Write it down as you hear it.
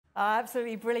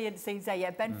Absolutely brilliant scenes there.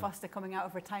 Yeah, Ben Foster coming out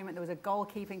of retirement. There was a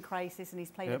goalkeeping crisis and he's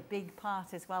played a big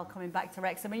part as well coming back to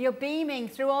Wrexham. And you're beaming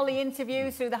through all the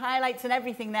interviews, through the highlights and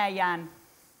everything there, Jan.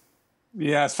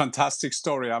 Yeah, it's a fantastic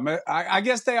story. I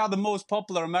guess they are the most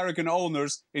popular American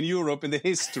owners in Europe in the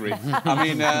history. I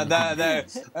mean,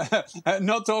 they're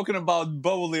not talking about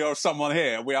Bowley or someone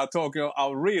here. We are talking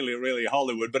about really, really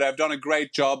Hollywood. But they've done a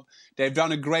great job. They've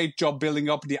done a great job building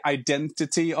up the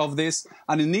identity of this.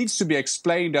 And it needs to be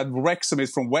explained that Wrexham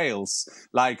is from Wales,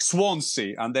 like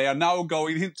Swansea. And they are now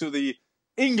going into the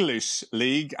English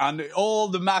League, and all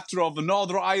the matter of the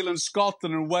Northern Ireland,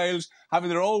 Scotland and Wales having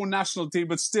their own national team,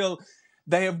 but still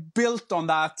they have built on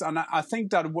that. And I think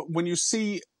that when you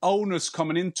see owners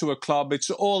coming into a club,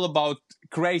 it's all about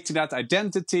creating that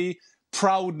identity,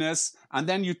 proudness, and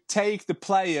then you take the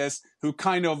players who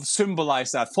kind of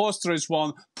symbolize that. Foster is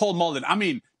one, Paul Mullin. I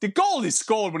mean, the goal he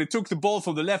scored when he took the ball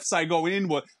from the left side going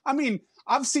inward. I mean,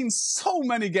 I've seen so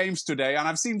many games today, and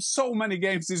I've seen so many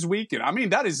games this weekend. I mean,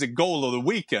 that is the goal of the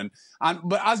weekend.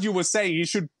 But as you were saying, he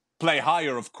should play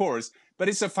higher, of course. But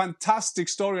it's a fantastic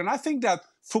story, and I think that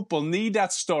football need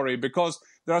that story because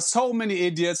there are so many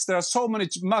idiots, there are so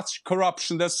much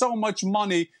corruption, there's so much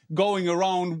money going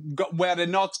around where they're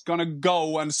not going to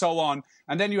go and so on.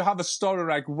 And then you have a story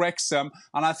like Wrexham,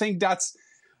 and I think that's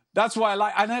why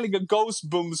I nearly got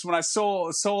goosebumps when I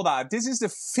saw that. This is the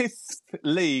 5th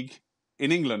league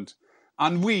in England,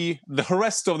 and we, the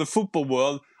rest of the football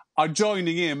world, are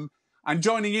joining him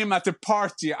at the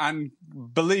party. And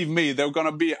believe me, they're going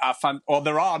to be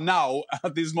there are now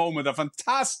at this moment a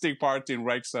fantastic party in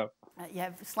Wrexham.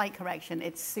 Yeah, slight correction.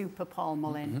 It's Super Paul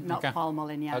Mullin, not Paul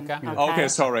Mullin, Jan. Okay,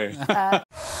 sorry.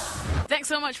 Thanks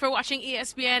so much for watching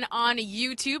ESPN on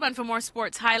YouTube. And for more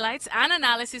sports highlights and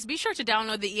analysis, be sure to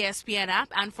download the ESPN app.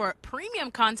 And for premium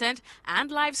content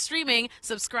and live streaming,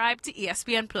 subscribe to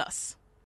ESPN Plus.